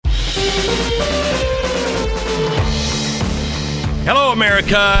Hello,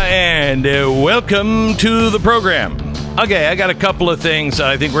 America, and welcome to the program. Okay, I got a couple of things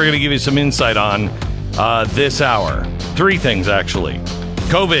I think we're going to give you some insight on this hour. 3 things, actually.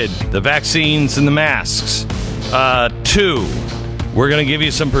 COVID, the vaccines, and the masks. 2, we're going to give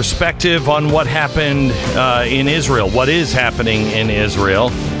you some perspective on what happened in Israel, what is happening in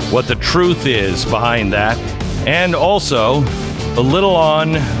Israel, what the truth is behind that, and also a little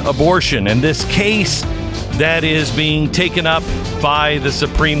on abortion and this case that is being taken up by the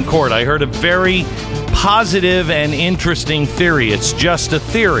Supreme Court. I heard a very positive and interesting theory. It's just a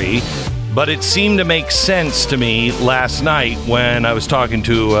theory, but it seemed to make sense to me last night when I was talking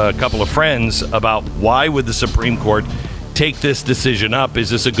to a couple of friends about why would the Supreme Court take this decision up? Is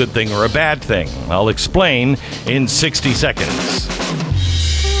this a good thing or a bad thing? I'll explain in 60 seconds.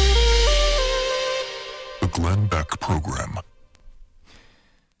 The Glenn Beck Program.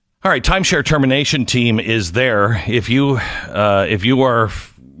 All right, timeshare termination team is there. If you're on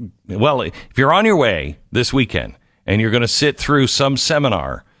your way this weekend and you're going to sit through some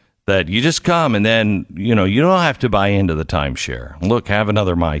seminar that you just come and then, you don't have to buy into the timeshare. Look, have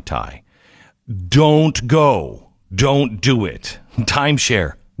another Mai Tai. Don't go. Don't do it.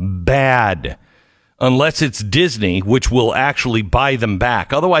 Timeshare, bad. Unless it's Disney, which will actually buy them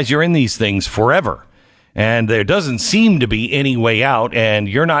back. Otherwise, you're in these things forever. And there doesn't seem to be any way out, and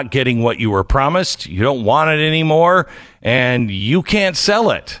you're not getting what you were promised. You don't want it anymore, and you can't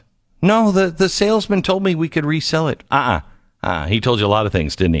sell it. No, the salesman told me we could resell it. He told you a lot of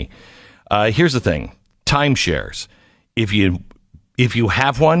things, didn't he? Here's the thing. Timeshares. If you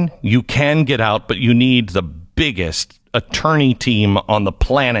have one, you can get out, but you need the biggest attorney team on the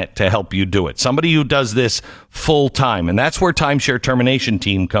planet to help you do it. Somebody who does this full time, and that's where timeshare termination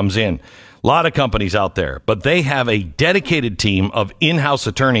team comes in. A lot of companies out there, but they have a dedicated team of in-house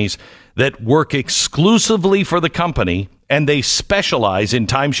attorneys that work exclusively for the company, and they specialize in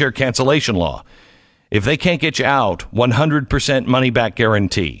timeshare cancellation law. If they can't get you out, 100% money-back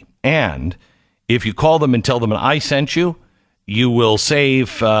guarantee. And if you call them and tell them I sent you, you will save,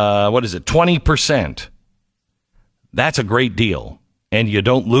 20%. That's a great deal. And you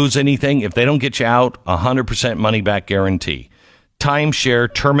don't lose anything. If they don't get you out, 100% money-back guarantee.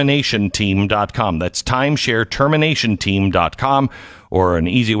 TimeshareTerminationTeam.com. That's TimeshareTerminationTeam.com. Or an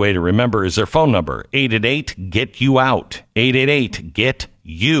easy way to remember is their phone number, 888-GET-YOU-OUT.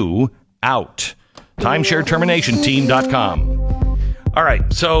 888-GET-YOU-OUT. TimeshareTerminationTeam.com. All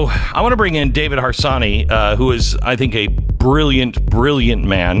right, so I want to bring in David Harsanyi, who is, I think, a brilliant, brilliant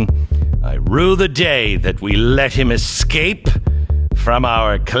man. I rue the day that we let him escape from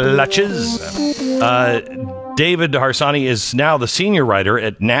our clutches. David Harsanyi is now the senior writer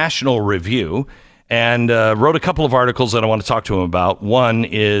at National Review and wrote a couple of articles that I want to talk to him about. One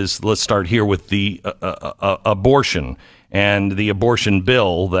is, let's start here with the abortion and the abortion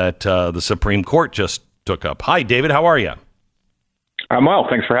bill that the Supreme Court just took up. Hi, David. How are you? I'm well.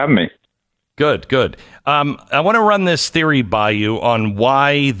 Thanks for having me. Good, good. I want to run this theory by you on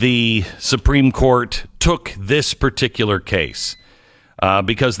why the Supreme Court took this particular case.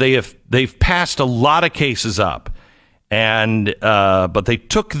 Because they've passed a lot of cases up, and but they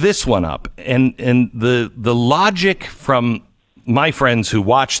took this one up, and the logic from my friends who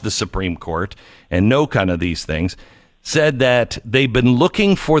watch the Supreme Court and know kind of these things said that they've been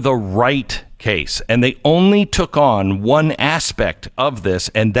looking for the right case, and they only took on one aspect of this,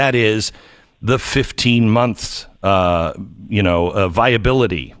 and that is the 15 months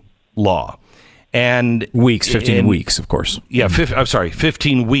viability law. And 15 weeks, of course. Yeah,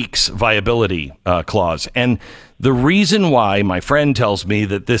 15 weeks viability clause. And the reason why my friend tells me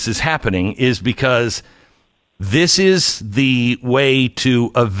that this is happening is because this is the way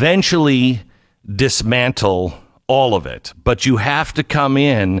to eventually dismantle all of it. But you have to come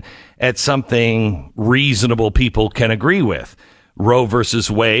in at something reasonable people can agree with. Roe versus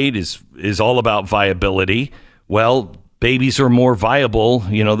Wade is all about viability. Well, babies are more viable,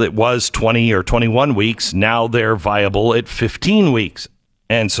 that was 20 or 21 weeks. Now they're viable at 15 weeks.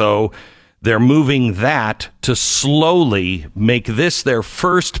 And so they're moving that to slowly make this their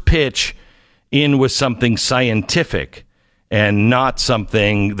first pitch in with something scientific and not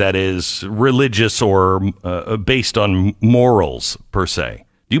something that is religious or based on morals, per se.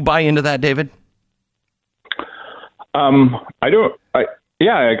 Do you buy into that, David? I don't. I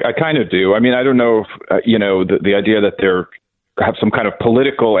kind of do. I mean, I don't know if, the idea that they're have some kind of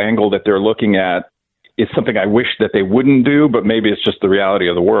political angle that they're looking at is something I wish that they wouldn't do, but maybe it's just the reality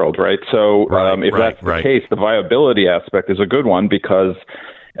of the world, right? So if that's the case, the viability aspect is a good one because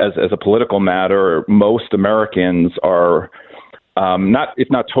as a political matter, most Americans are not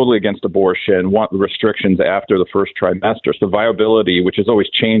totally against abortion, want restrictions after the first trimester. So viability, which is always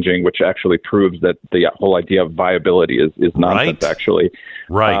changing, which actually proves that the whole idea of viability is nonsense. Right. Actually,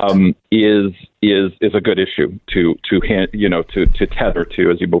 right, is a good issue to tether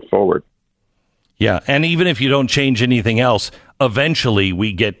to as you move forward. yeah. And even if you don't change anything else, eventually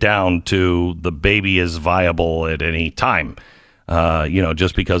we get down to the baby is viable at any time.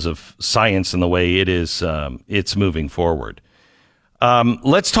 Just because of science and the way it is, it's moving forward.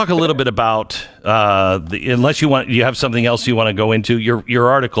 Let's talk a little bit about unless you have something else you want to go into. Your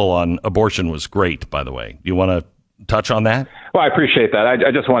article on abortion was great, by the way. You want to touch on that? Well, I appreciate that.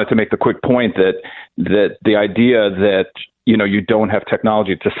 I just wanted to make the quick point that the idea that you don't have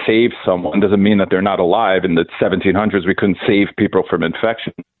technology to save someone doesn't mean that they're not alive. In the 1700s, we couldn't save people from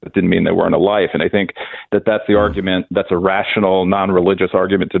infection. It didn't mean they weren't alive. And I think that's the argument. That's a rational, non-religious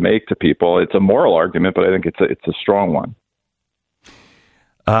argument to make to people. It's a moral argument, but I think it's a strong one.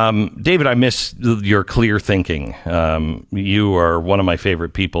 David, I miss your clear thinking. You are one of my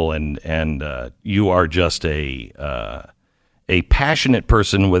favorite people, and you are just a passionate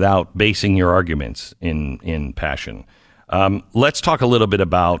person without basing your arguments in passion. Let's talk a little bit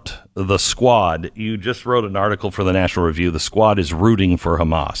about the Squad. You just wrote an article for the National Review. The Squad is rooting for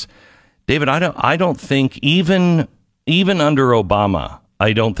Hamas. David, I don't think even under Obama,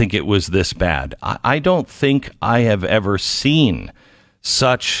 I don't think it was this bad. I don't think I have ever seen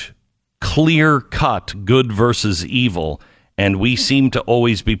such clear-cut good versus evil, and we seem to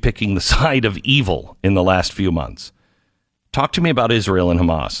always be picking the side of evil in the last few months. Talk to me about Israel and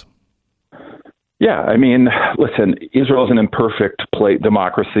Hamas. Yeah, I mean, listen, Israel is an imperfect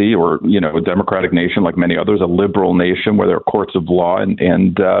democracy, or a democratic nation like many others, a liberal nation where there are courts of law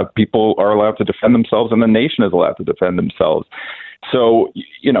and people are allowed to defend themselves, and the nation is allowed to defend themselves. So,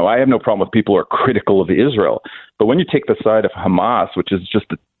 I have no problem with people who are critical of Israel. But when you take the side of Hamas, which is just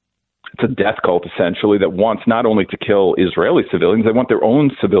it's a death cult, essentially, that wants not only to kill Israeli civilians, they want their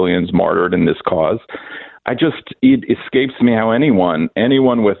own civilians martyred in this cause. It escapes me how anyone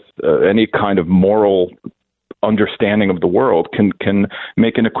with any kind of moral understanding of the world can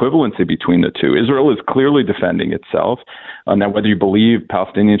make an equivalency between the two. Israel is clearly defending itself. Now, whether you believe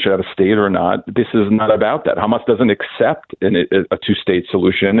Palestinians should have a state or not, this is not about that. Hamas doesn't accept a two-state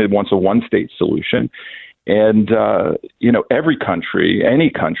solution. It wants a one-state solution. And, every country,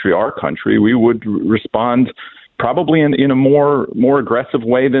 any country, our country, we would respond probably in a more aggressive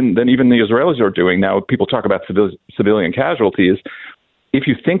way than even the Israelis are doing. Now, people talk about civilian casualties. If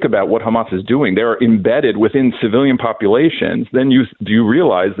you think about what Hamas is doing, they're embedded within civilian populations. Then do you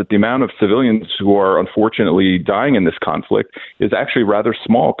realize that the amount of civilians who are unfortunately dying in this conflict is actually rather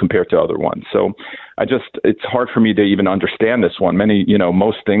small compared to other ones. So it's hard for me to even understand this one.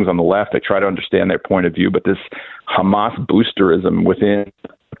 Most things on the left, I try to understand their point of view, but this Hamas boosterism within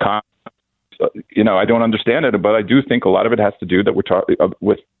I don't understand it, but I do think a lot of it has to do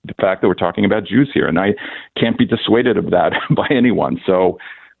with the fact that we're talking about Jews here, and I can't be dissuaded of that by anyone. So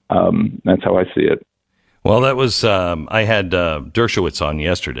that's how I see it. Well, that was I had Dershowitz on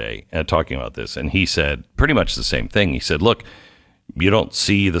yesterday talking about this, and he said pretty much the same thing. He said, "Look, you don't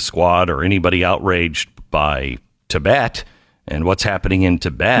see the Squad or anybody outraged by Tibet and what's happening in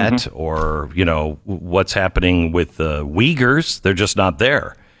Tibet, or what's happening with the Uyghurs. They're just not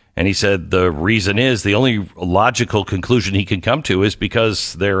there." And he said the reason is, the only logical conclusion he can come to is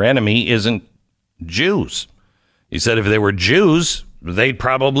because their enemy isn't Jews. He said if they were Jews, they'd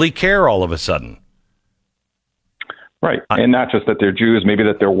probably care all of a sudden. Right. And not just that they're Jews, maybe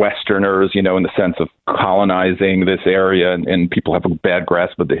that they're Westerners, in the sense of colonizing this area, and people have a bad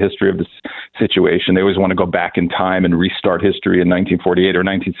grasp of the history of this situation. They always want to go back in time and restart history in 1948 or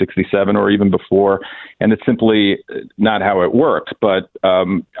 1967 or even before. And it's simply not how it works. But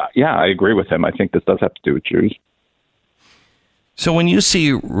I agree with him. I think this does have to do with Jews. So when you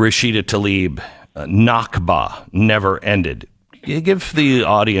see Rashida Tlaib, Nakba never ended, you give the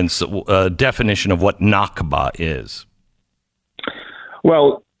audience a definition of what Nakba is.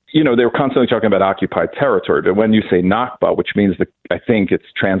 Well, they were constantly talking about occupied territory, but when you say Nakba, which means I think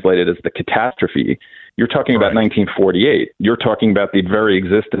it's translated as the catastrophe, you're talking about 1948. You're talking about the very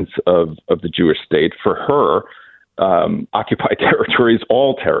existence of the Jewish state. For her, occupied territory is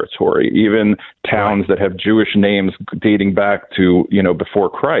all territory, even towns that have Jewish names dating back to,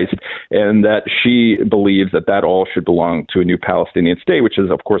 before Christ, and that she believes that all should belong to a new Palestinian state, which has,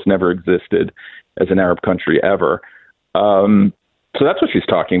 of course, never existed as an Arab country ever. So that's what she's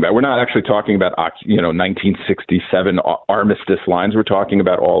talking about. We're not actually talking about, 1967 armistice lines. We're talking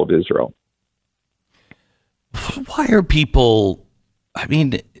about all of Israel. Why are people,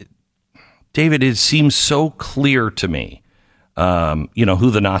 David, it seems so clear to me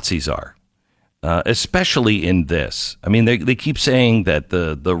who the Nazis are, especially in this. I mean, they keep saying that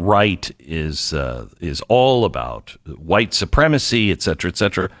the right is all about white supremacy, et cetera, et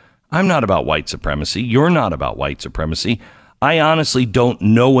cetera. I'm not about white supremacy. You're not about white supremacy. I honestly don't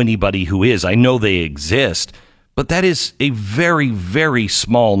know anybody who is. I know they exist, but that is a very, very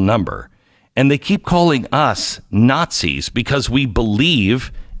small number. And they keep calling us Nazis because we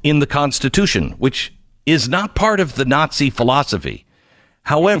believe in the Constitution, which is not part of the Nazi philosophy.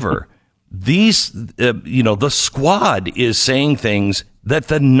 However, the squad is saying things that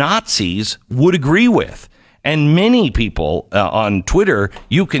the Nazis would agree with. And many people on Twitter,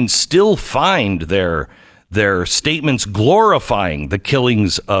 you can still find their statements glorifying the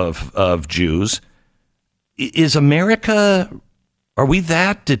killings of Jews. Is America, are we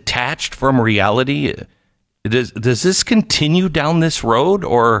that detached from reality? Does this continue down this road,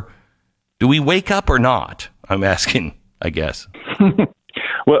 or do we wake up or not? I'm asking, I guess.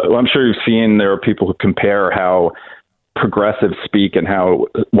 Well, I'm sure you've seen there are people who compare how progressives speak and how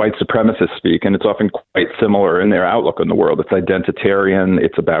white supremacists speak, and it's often quite similar in their outlook on the world. It's identitarian.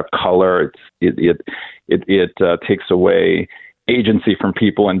 It's about color. It takes away agency from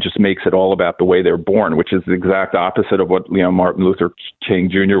people and just makes it all about the way they're born, which is the exact opposite of what Martin Luther King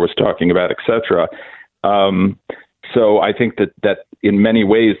Jr. was talking about, etc. So I think that in many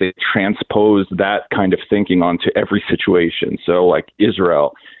ways they transpose that kind of thinking onto every situation. So like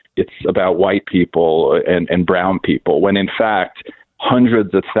Israel, it's about white people and brown people, when in fact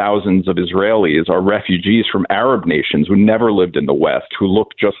hundreds of thousands of Israelis are refugees from Arab nations who never lived in the West, who look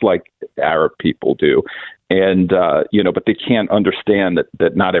just like Arab people do. And, but they can't understand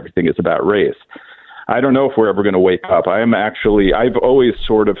that not everything is about race. I don't know if we're ever going to wake up. I've always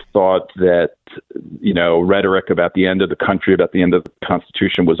sort of thought that, rhetoric about the end of the country, about the end of the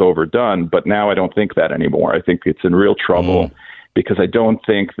Constitution was overdone. But now I don't think that anymore. I think it's in real trouble because I don't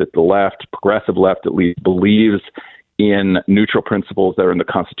think that the left, progressive left at least, believes in neutral principles that are in the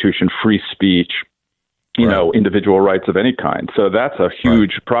Constitution, free speech, individual rights of any kind. So that's a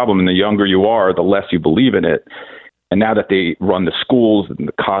huge problem. And the younger you are, the less you believe in it. And now that they run the schools and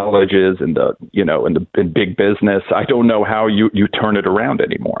the colleges and in big business, I don't know how you turn it around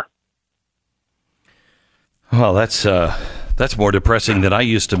anymore. Well, that's more depressing than I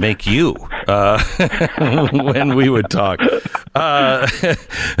used to make you when we would talk.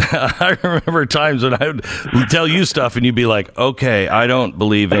 I remember times when I would tell you stuff and you'd be like, okay, I don't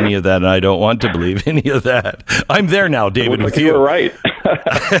believe any of that and I don't want to believe any of that. I'm there now, David, with you. You're right.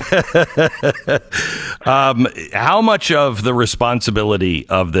 How much of the responsibility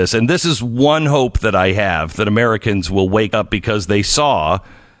of this, and this is one hope that I have, that Americans will wake up because they saw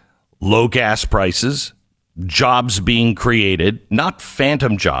low gas prices, jobs being created, not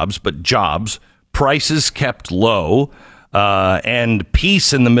phantom jobs, but jobs, prices kept low, and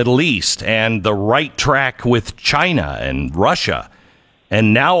peace in the Middle East, and the right track with China and Russia.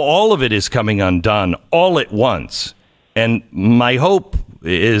 And now all of it is coming undone all at once. And my hope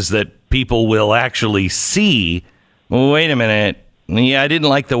is that people will actually see, wait a minute, yeah, I didn't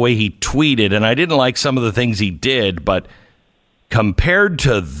like the way he tweeted, and I didn't like some of the things he did, but compared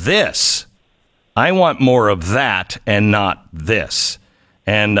to this, I want more of that and not this.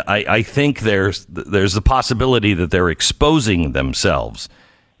 And I think there's the possibility that they're exposing themselves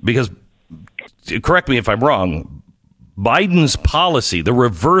because, correct me if I'm wrong, Biden's policy, the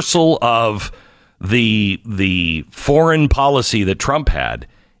reversal of the foreign policy that Trump had,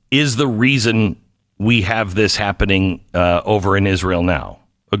 is the reason we have this happening over in Israel now.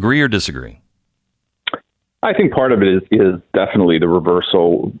 Agree or disagree? I think part of it is definitely the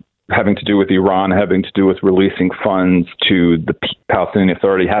reversal, having to do with Iran, having to do with releasing funds to the Palestinian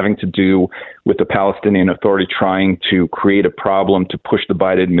Authority, having to do with the Palestinian Authority trying to create a problem to push the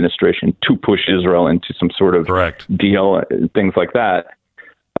Biden administration to push Israel into some sort of deal, things like that.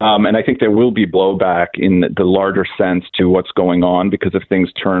 And I think there will be blowback in the larger sense to what's going on, because if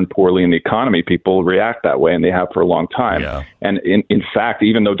things turn poorly in the economy, people react that way, and they have for a long time. Yeah. And in fact,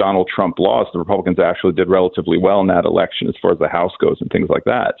 even though Donald Trump lost, the Republicans actually did relatively well in that election as far as the House goes and things like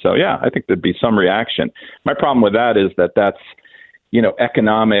that. So, yeah, I think there'd be some reaction. My problem with that is that's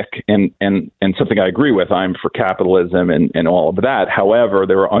economic and something I agree with. I'm for capitalism and all of that. However,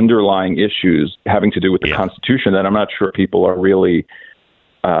 there are underlying issues having to do with the Constitution that I'm not sure people are really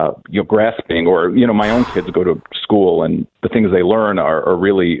grasping, or, my own kids go to school and the things they learn are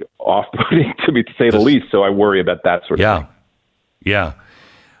really off-putting to say the least. So I worry about that sort of thing. Yeah.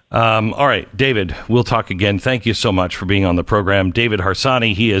 All right, David, we'll talk again. Thank you so much for being on the program. David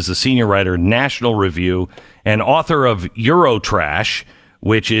Harsanyi, he is a senior writer, National Review, and author of Eurotrash,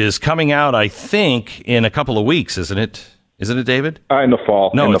 which is coming out, I think, in a couple of weeks, isn't it? Isn't it, David? In the fall.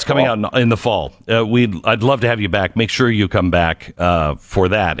 No, it's coming out in the fall. I'd love to have you back. Make sure you come back for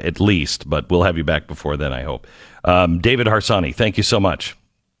that at least, but we'll have you back before then, I hope. David Harsanyi, thank you so much.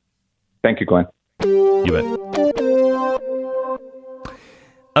 Thank you, Glenn. You bet.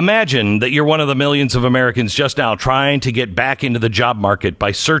 Imagine that you're one of the millions of Americans just now trying to get back into the job market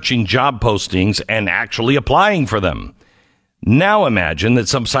by searching job postings and actually applying for them. Now imagine that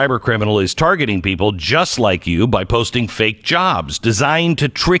some cybercriminal is targeting people just like you by posting fake jobs designed to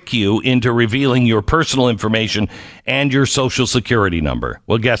trick you into revealing your personal information and your social security number.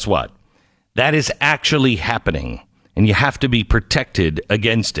 Well, guess what? That is actually happening, and you have to be protected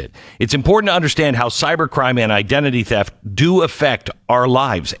against it. It's important to understand how cybercrime and identity theft do affect our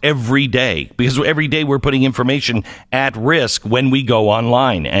lives every day, because every day we're putting information at risk when we go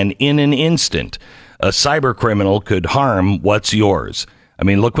online, and in an instant, a cyber criminal could harm what's yours. I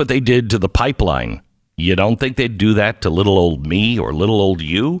mean, look what they did to the pipeline. You don't think they'd do that to little old me or little old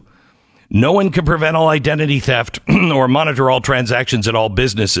you? No one can prevent all identity theft or monitor all transactions at all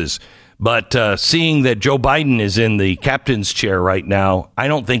businesses. But seeing that Joe Biden is in the captain's chair right now, I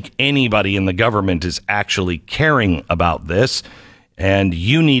don't think anybody in the government is actually caring about this. And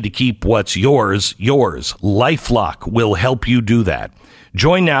you need to keep what's yours, yours. LifeLock will help you do that.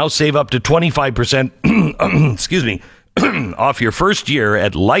 Join now, save up to 25%, excuse me, off your first year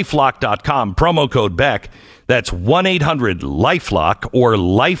at LifeLock.com, promo code Beck. That's 1-800-LifeLock or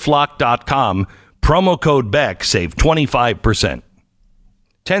LifeLock.com, promo code Beck, save 25%.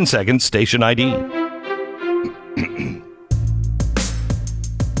 10 seconds, station ID.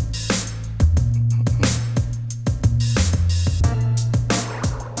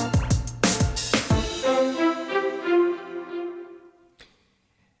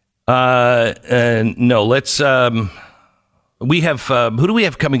 No, let's, we have, who do we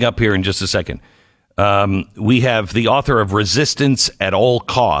have coming up here in just a second? We have the author of Resistance at All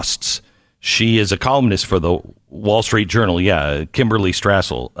Costs. She is a columnist for the Wall Street Journal. Yeah, Kimberly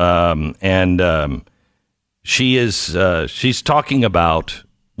Strassel. She's talking about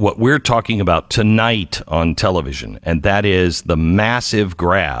what we're talking about tonight on television, and that is the massive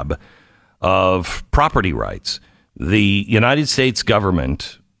grab of property rights. The United States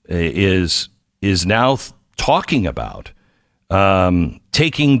government is now talking about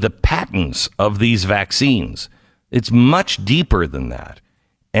taking the patents of these vaccines. It's much deeper than that.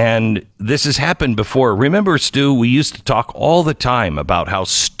 And this has happened before. Remember, Stu, we used to talk all the time about how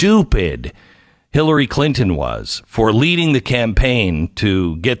stupid Hillary Clinton was for leading the campaign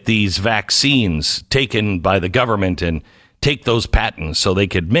to get these vaccines taken by the government and take those patents so they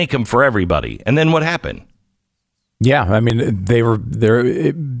could make them for everybody. And then what happened? Yeah, I mean,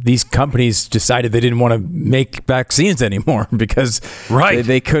 these companies decided they didn't want to make vaccines anymore because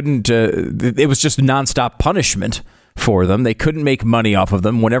they couldn't. It was just nonstop punishment for them. They couldn't make money off of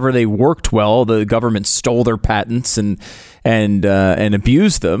them. Whenever they worked well, the government stole their patents and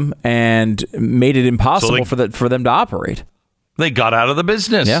abused them and made it impossible for them to operate. They got out of the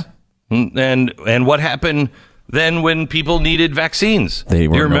business. Yeah, and what happened then when people needed vaccines? You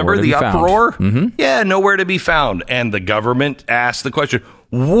remember the uproar? Mm-hmm. Yeah, nowhere to be found. And the government asked the question,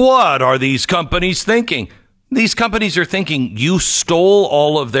 what are these companies thinking? These companies are thinking you stole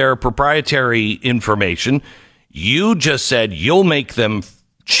all of their proprietary information. You just said you'll make them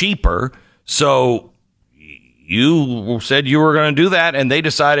cheaper. So you said you were going to do that. And they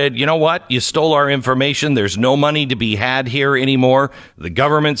decided, you know what? You stole our information. There's no money to be had here anymore. The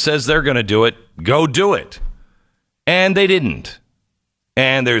government says they're going to do it. Go do it. And they didn't.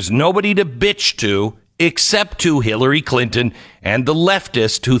 And there's nobody to bitch to except to Hillary Clinton and the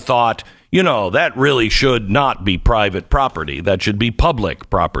leftists who thought, you know, that really should not be private property. That should be public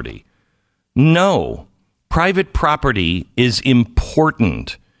property. No. Private property is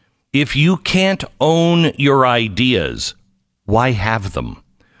important. If you can't own your ideas, why have them?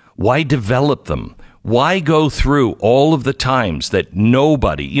 Why develop them? Why go through all of the times that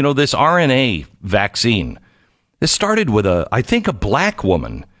nobody, you know, this RNA vaccine, this started with I think a black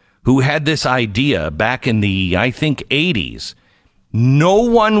woman who had this idea back in the, 80s. No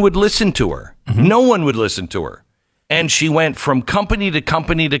one would listen to her. Mm-hmm. No one would listen to her. And she went from company to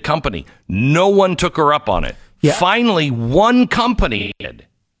company to company. No one took her up on it. Yeah. Finally, one company did.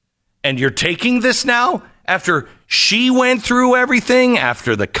 And you're taking this now after she went through everything,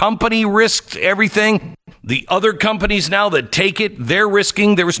 after the company risked everything. The other companies now that take it, they're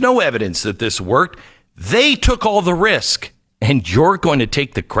risking. There was no evidence that this worked. They took all the risk. And you're going to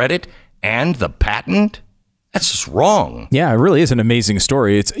take the credit and the patent? That's just wrong. Yeah, it really is an amazing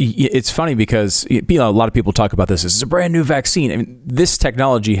story. It's funny because a lot of people talk about this. This is a brand new vaccine. I mean, this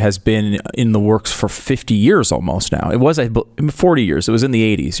technology has been in the works for 50 years almost now. It was 40 years. It was in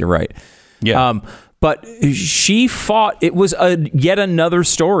the 80s. You're right. Yeah. But she fought. It was yet another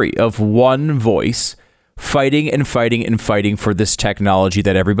story of one voice fighting and fighting and fighting for this technology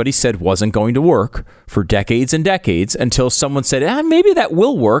that everybody said wasn't going to work for decades and decades until someone said, maybe that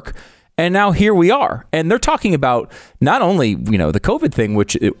will work. And now here we are. And they're talking about not only, the COVID thing,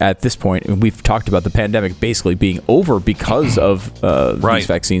 which at this point, we've talked about the pandemic basically being over because of these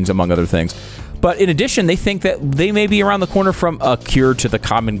vaccines, among other things. But in addition, they think that they may be around the corner from a cure to the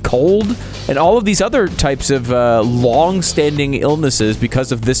common cold and all of these other types of long-standing illnesses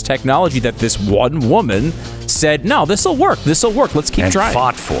because of this technology that this one woman said, no, this will work. This will work. Let's keep trying.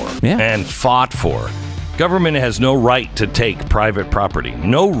 And fought for. Government has no right to take private property.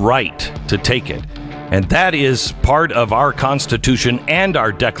 No right to take it. And that is part of our Constitution and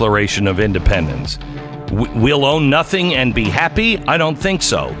our Declaration of Independence. We'll own nothing and be happy? I don't think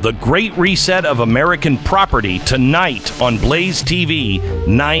so. The Great Reset of American Property tonight on Blaze TV,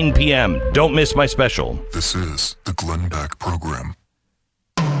 9 p.m. Don't miss my special. This is the Glenn Beck Program.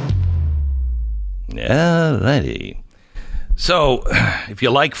 Alrighty. So, if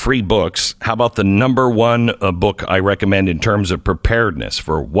you like free books, how about the number one book I recommend in terms of preparedness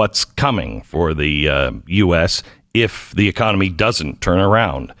for what's coming for the U.S. if the economy doesn't turn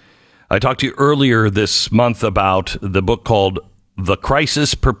around? I talked to you earlier this month about the book called The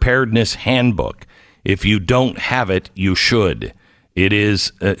Crisis Preparedness Handbook. If you don't have it, you should.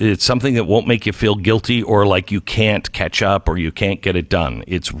 It's something that won't make you feel guilty or like you can't catch up or you can't get it done.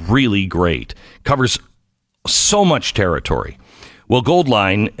 It's really great. Covers so much territory. Well,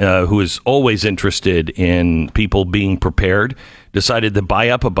 Goldline, who is always interested in people being prepared, decided to buy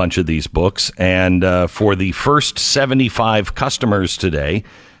up a bunch of these books. And for the first 75 customers today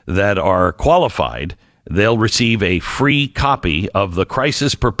that are qualified, they'll receive a free copy of the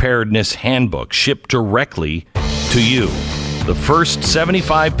Crisis Preparedness Handbook shipped directly to you. The first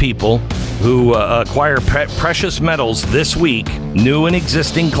 75 people who acquire precious metals this week, new and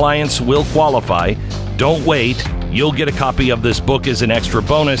existing clients will qualify. Don't wait. You'll get a copy of this book as an extra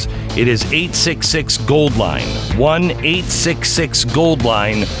bonus. It is 866-GOLDLINE,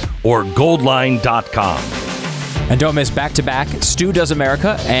 1-866-GOLDLINE, or goldline.com. And don't miss back-to-back Stu Does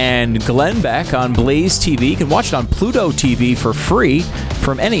America and Glenn Beck on Blaze TV. You can watch it on Pluto TV for free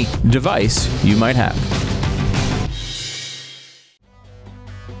from any device you might have.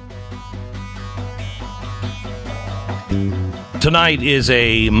 Tonight is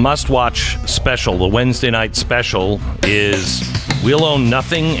a must-watch special. The Wednesday night special is We'll Own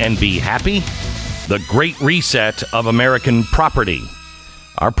Nothing and Be Happy, the Great Reset of American Property.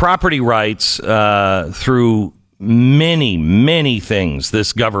 Our property rights through many, many things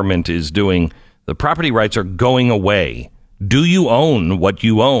this government is doing, the property rights are going away. Do you own what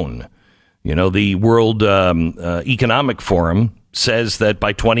you own? The World Economic Forum says that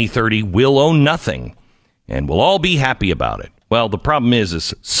by 2030, we'll own nothing and we'll all be happy about it. Well, the problem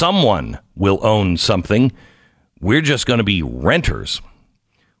is someone will own something. We're just going to be renters.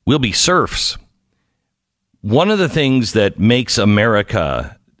 We'll be serfs. One of the things that makes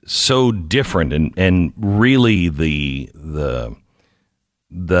America so different and really the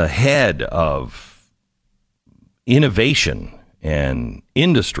head of innovation and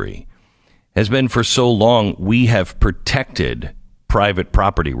industry has been for so long we have protected private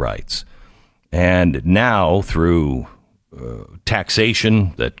property rights. And now through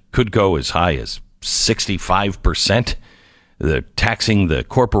taxation that could go as high as 65%, they're taxing the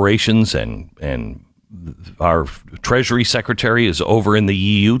corporations and our Treasury Secretary is over in the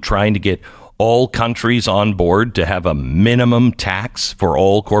EU trying to get all countries on board to have a minimum tax for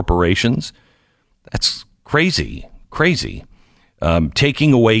all corporations. That's crazy.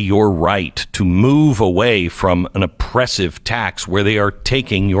 Taking away your right to move away from an oppressive tax where they are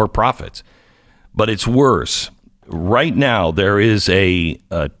taking your profits. But it's worse. Right now, there is a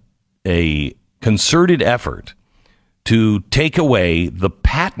concerted effort to take away the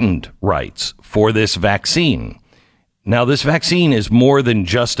patent rights for this vaccine. Now, this vaccine is more than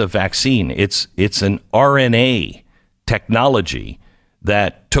just a vaccine. It's an RNA technology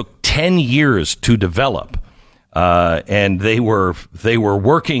that took 10 years to develop, and they were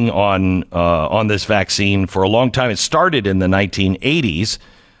working on this vaccine for a long time. It started in the 1980s,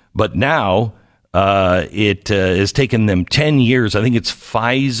 but now it has taken them 10 years. I think it's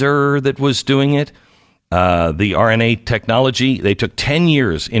Pfizer that was doing it. The RNA technology, they took 10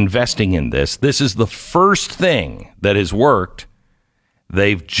 years investing in this. This is the first thing that has worked.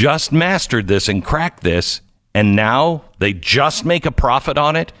 They've just mastered this and cracked this, and now they just make a profit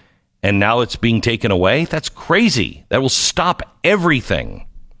on it, and now it's being taken away? That's crazy. That will stop everything.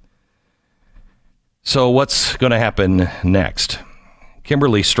 So what's going to happen next?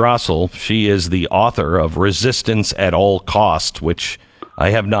 Kimberly Strassel, she is the author of Resistance at All Costs, which I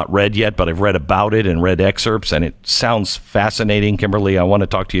have not read yet, but I've read about it and read excerpts, and it sounds fascinating. Kimberly, I want to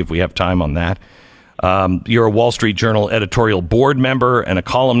talk to you if we have time on that. You're a Wall Street Journal editorial board member and a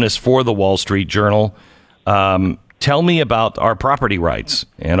columnist for the Wall Street Journal. Tell me about our property rights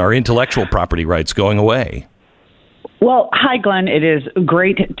and our intellectual property rights going away. Well, hi, Glenn. It is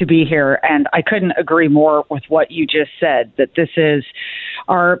great to be here, and I couldn't agree more with what you just said, that this is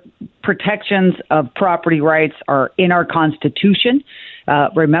our protections of property rights are in our Constitution.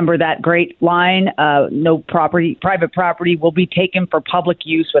 Remember that great line, no private property will be taken for public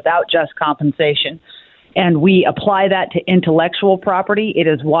use without just compensation. And we apply that to intellectual property. It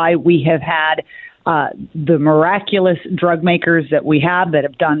is why we have had the miraculous drug makers that we have that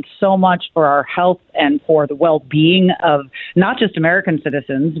have done so much for our health and for the well-being of not just American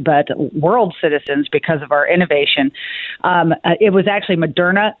citizens, but world citizens because of our innovation. It was actually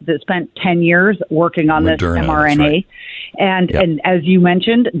Moderna that spent 10 years working on this mRNA. Right. And as you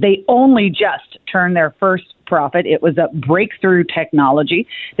mentioned, they only just turned their first profit. It was a breakthrough technology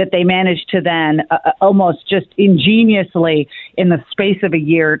that they managed to then almost just ingeniously in the space of a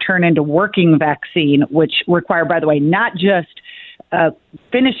year turn into working vaccine, which required, by the way, not just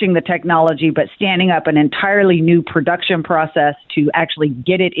finishing the technology, but standing up an entirely new production process to actually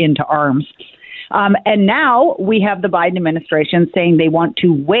get it into arms. And now we have the Biden administration saying they want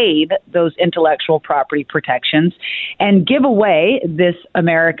to waive those intellectual property protections and give away this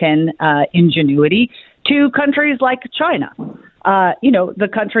American ingenuity to countries like China, the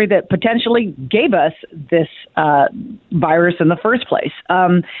country that potentially gave us this virus in the first place.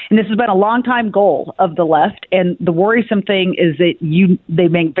 And this has been a long-time goal of the left. And the worrisome thing is that they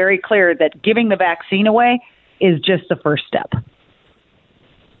make very clear that giving the vaccine away is just the first step.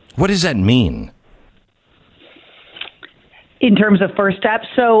 What does that mean? In terms of first steps.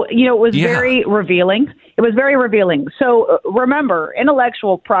 So, it was very revealing. It was very revealing. So remember,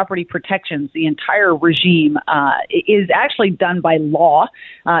 intellectual property protections, the entire regime is actually done by law,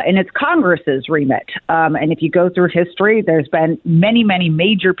 and it's Congress's remit. And if you go through history, there's been many, many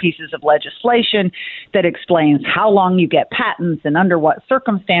major pieces of legislation that explains how long you get patents and under what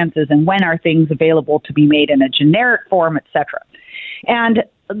circumstances and when are things available to be made in a generic form, et cetera. And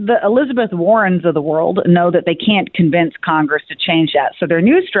the Elizabeth Warrens of the world know that they can't convince Congress to change that. So their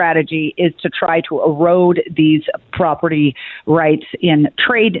new strategy is to try to erode these property rights in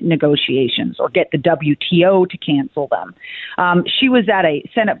trade negotiations or get the WTO to cancel them. She was at a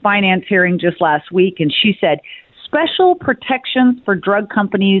Senate finance hearing just last week, and she said, special protections for drug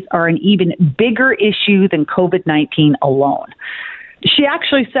companies are an even bigger issue than COVID-19 alone. She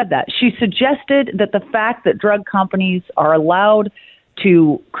actually said that. She suggested that the fact that drug companies are allowed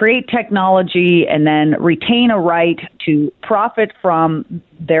to create technology and then retain a right to profit from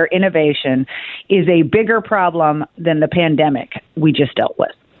their innovation is a bigger problem than the pandemic we just dealt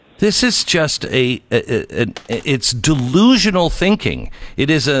with. This is just it's delusional thinking. It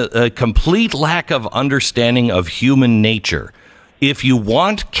is a complete lack of understanding of human nature. If you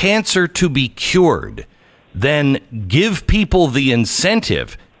want cancer to be cured, then give people the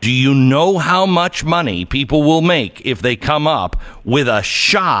incentive. Do you know how much money people will make if they come up with a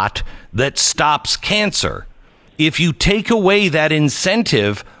shot that stops cancer? If you take away that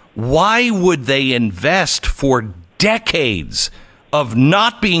incentive, why would they invest for decades of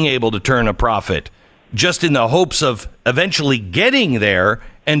not being able to turn a profit just in the hopes of eventually getting there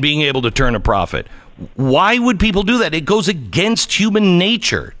and being able to turn a profit? Why would people do that? It goes against human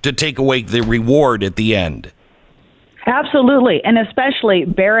nature to take away the reward at the end. Absolutely. And especially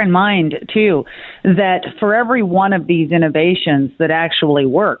bear in mind, too, that for every one of these innovations that actually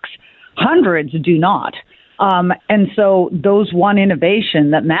works, hundreds do not. And so those one innovation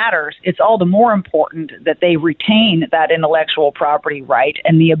that matters, it's all the more important that they retain that intellectual property right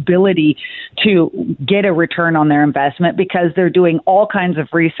and the ability to get a return on their investment because they're doing all kinds of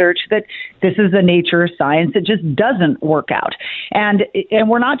research that this is the nature of science. It just doesn't work out. And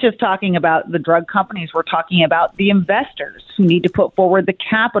we're not just talking about the drug companies. We're talking about the investors who need to put forward the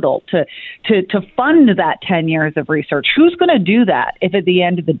capital to fund that 10 years of research. Who's going to do that if at the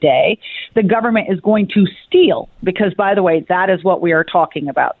end of the day, the government is going to steal? Because, by the way, that is what we are talking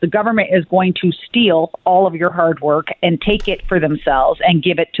about. The government is going to steal all of your hard work and take it for themselves and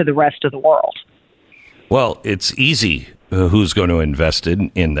give it to the rest of the world. Well, it's easy. Who's going to invest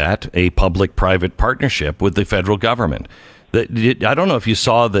in that? A public-private partnership with the federal government. I don't know if you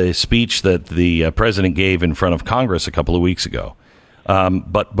saw the speech that the president gave in front of Congress a couple of weeks ago.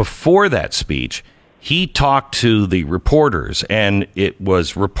 But before that speech, he talked to the reporters, and it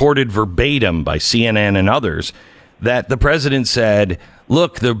was reported verbatim by CNN and others that the president said,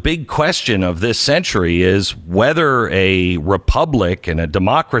 look, the big question of this century is whether a republic and a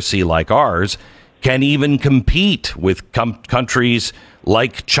democracy like ours can even compete with countries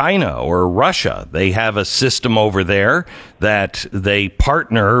like China or Russia. They have a system over there that they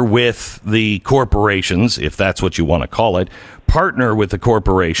partner with the corporations, if that's what you want to call it, partner with the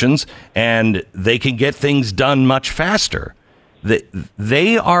corporations, and they can get things done much faster.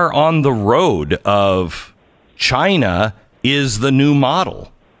 They are on the road of China is the new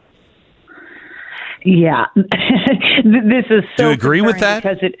model. Yeah, this is so. Do you agree with that?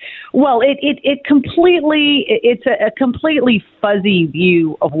 Because it's a completely fuzzy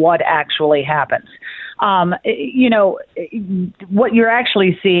view of what actually happens. What you're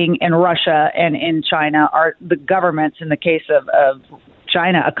actually seeing in Russia and in China are the governments, in the case of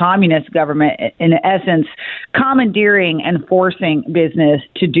China, a communist government, in essence, commandeering and forcing business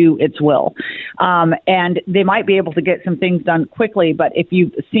to do its will. And they might be able to get some things done quickly, but if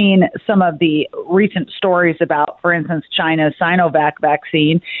you've seen some of the recent stories about, for instance, China's Sinovac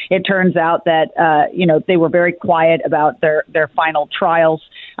vaccine, it turns out that, they were very quiet about their final trials.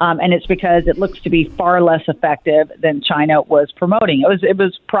 And it's because it looks to be far less effective than China was promoting. It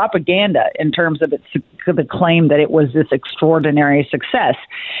was propaganda in terms of the claim that it was this extraordinary success.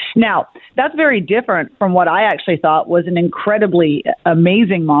 Now, that's very different from what I actually thought was an incredibly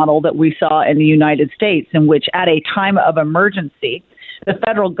amazing model that we saw in the United States, in which at a time of emergency, the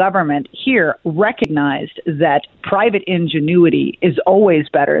federal government here recognized that private ingenuity is always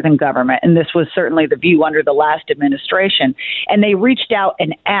better than government. And this was certainly the view under the last administration. And they reached out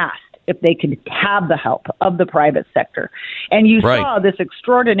and asked if they could have the help of the private sector. And you saw this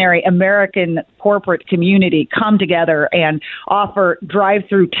extraordinary American corporate community come together and offer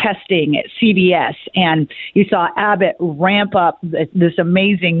drive-through testing at CVS. And you saw Abbott ramp up this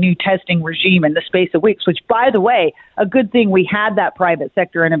amazing new testing regime in the space of weeks, which, by the way, a good thing we had that private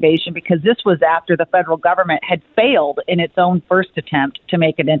sector innovation, because this was after the federal government had failed in its own first attempt to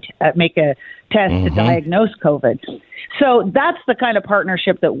make a test to diagnose COVID. So that's the kind of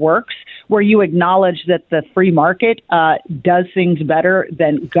partnership that works, where you acknowledge that the free market does things better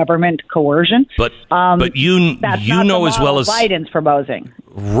than government coercion. But you know as well as Biden's proposing.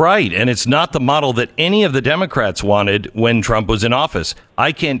 Right, and it's not the model that any of the Democrats wanted when Trump was in office.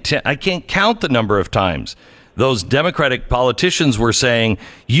 I can't count the number of times those Democratic politicians were saying,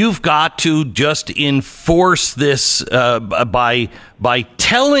 you've got to just enforce this by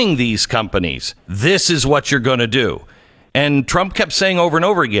telling these companies this is what you're going to do. And Trump kept saying over and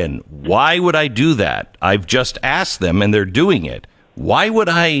over again, why would I do that? I've just asked them and they're doing it. Why would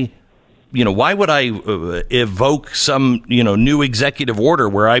I evoke some, new executive order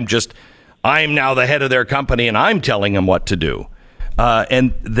where I'm now the head of their company and I'm telling them what to do?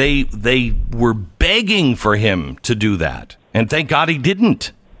 And they were begging for him to do that. And thank God he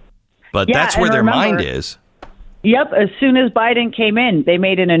didn't. But that's where their mind is. Yep. As soon as Biden came in, they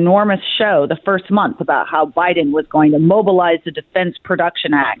made an enormous show the first month about how Biden was going to mobilize the Defense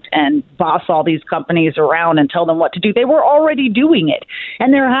Production Act and boss all these companies around and tell them what to do. They were already doing it,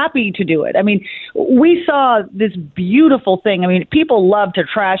 and they're happy to do it. I mean, we saw this beautiful thing. I mean, people love to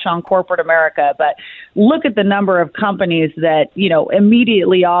trash on corporate America, but look at the number of companies that,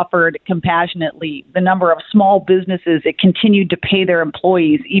 immediately offered compassionately, the number of small businesses that continued to pay their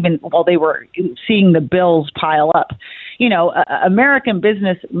employees even while they were seeing the bills pile up. American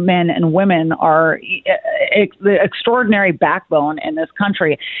businessmen and women are the extraordinary backbone in this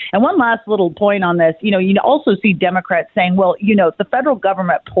country. And one last little point on this, you also see Democrats saying, well, the federal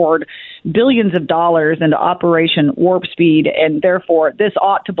government poured billions of dollars into Operation Warp Speed, and therefore this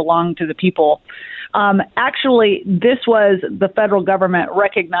ought to belong to the people. Actually, this was the federal government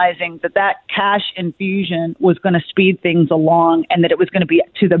recognizing that cash infusion was going to speed things along and that it was going to be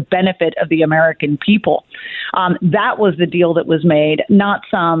to the benefit of the American people. That was the deal that was made, not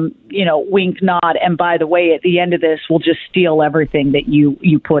some, wink, nod. And by the way, at the end of this, we'll just steal everything that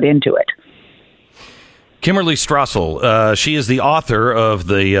you put into it. Kimberly Strassel, she is the author of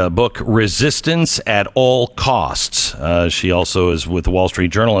the book Resistance at All Costs. She also is with the Wall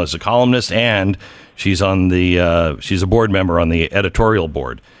Street Journal as a columnist, and she's a board member on the editorial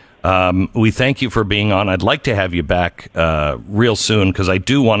board. We thank you for being on. I'd like to have you back real soon, because I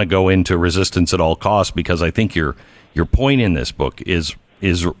do want to go into Resistance at All Costs, because I think your point in this book is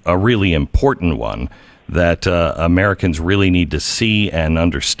a really important one that Americans really need to see and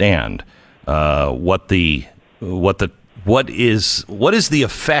understand. What the what is the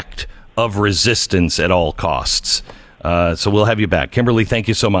effect of resistance at all costs? So we'll have you back. Kimberly, thank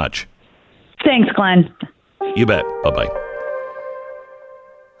you so much. Thanks, Glenn. You bet. Bye-bye.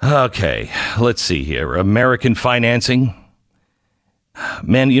 Okay, let's see here. American financing.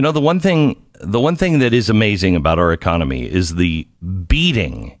 Man, the one thing that is amazing about our economy is the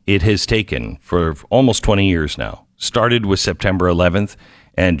beating it has taken for almost 20 years now. Started with September 11th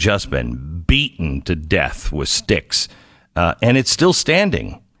and just been beaten to death with sticks. And it's still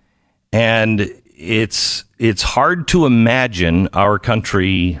standing. And it's hard to imagine our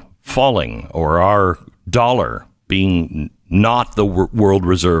country falling or our dollar being not the world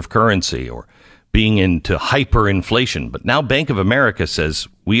reserve currency or being into hyperinflation. But now Bank of America says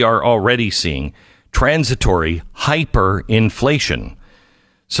we are already seeing transitory hyperinflation.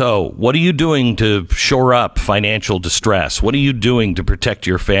 So what are you doing to shore up financial distress? What are you doing to protect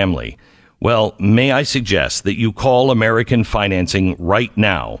your family? Well, may I suggest that you call American Financing right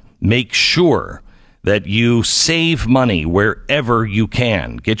now. Make sure that you save money wherever you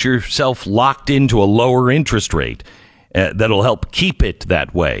can. Get yourself locked into a lower interest rate that'll help keep it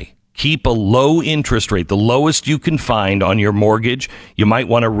that way. Keep a low interest rate, the lowest you can find on your mortgage. You might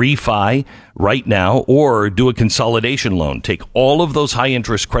want to refi right now or do a consolidation loan. Take all of those high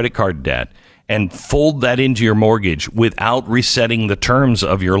interest credit card debt and fold that into your mortgage without resetting the terms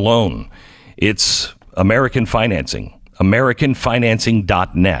of your loan. It's American Financing.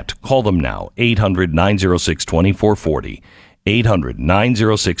 AmericanFinancing.net. Call them now. 800-906-2440.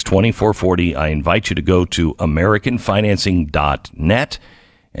 800-906-2440. I invite you to go to AmericanFinancing.net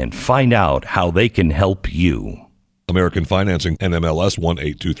and find out how they can help you. American Financing, NMLS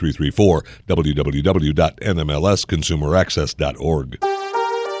 182334, www.nmlsconsumeraccess.org.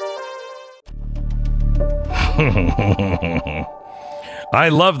 I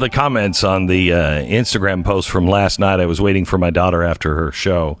love the comments on the Instagram post from last night. I was waiting for my daughter after her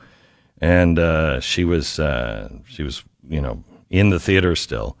show, and she was in the theater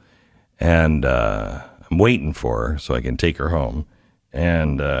still, and I'm waiting for her so I can take her home,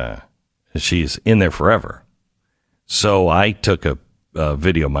 and she's in there forever. So I took a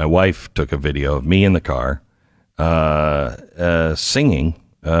video. My wife took a video of me in the car singing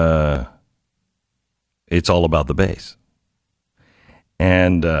 "It's All About the Bass."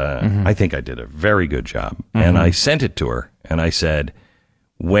 And I think I did a very good job. Mm-hmm. And I sent it to her. And I said,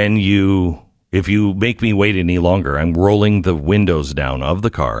 if you make me wait any longer, I'm rolling the windows down of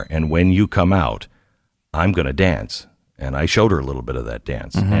the car. And when you come out, I'm going to dance. And I showed her a little bit of that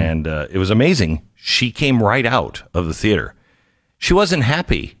dance. Mm-hmm. And it was amazing. She came right out of the theater. She wasn't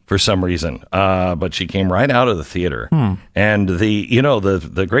happy for some reason, but she came right out of the theater. And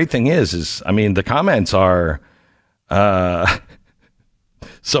the great thing is the comments are...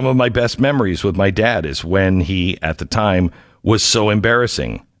 some of my best memories with my dad is when he, at the time, was so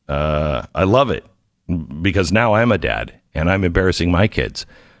embarrassing. I love it because now I'm a dad and I'm embarrassing my kids.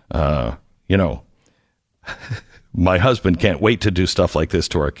 My husband can't wait to do stuff like this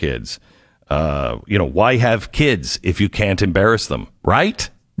to our kids. Why have kids if you can't embarrass them? Right?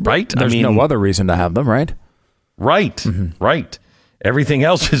 Right? There's no other reason to have them, right? Right. Mm-hmm. Right. Everything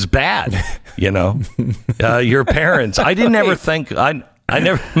else is bad. Your parents. I didn't ever think... I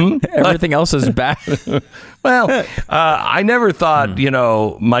never. Everything else is bad. Well, I never thought,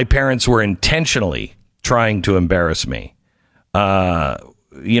 my parents were intentionally trying to embarrass me. I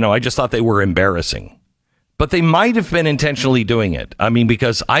just thought they were embarrassing. But they might have been intentionally doing it.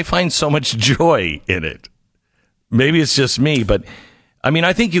 Because I find so much joy in it. Maybe it's just me, but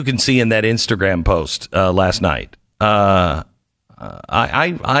I think you can see in that Instagram post last night. I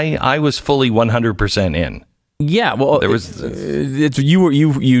was fully 100% in. Yeah, well, there was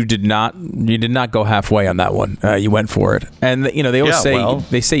you did not go halfway on that one. You went for it, and they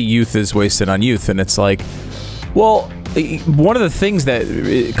always say youth is wasted on youth, and it's like, well, one of the things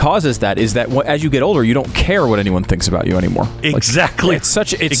that causes that is that as you get older, you don't care what anyone thinks about you anymore. Exactly, it's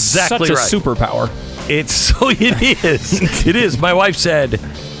such a superpower. It is. It is. My wife said,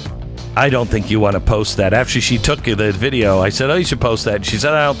 I don't think you want to post that. After she took the video, I said, oh, you should post that. She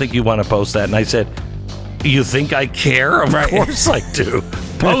said, I don't think you want to post that, and I said, you think I care? Of course I do.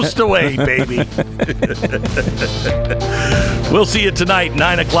 Post away, baby. We'll see you tonight,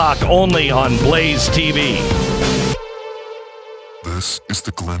 9 o'clock, only on Blaze TV. This is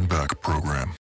the Glenn Beck Program.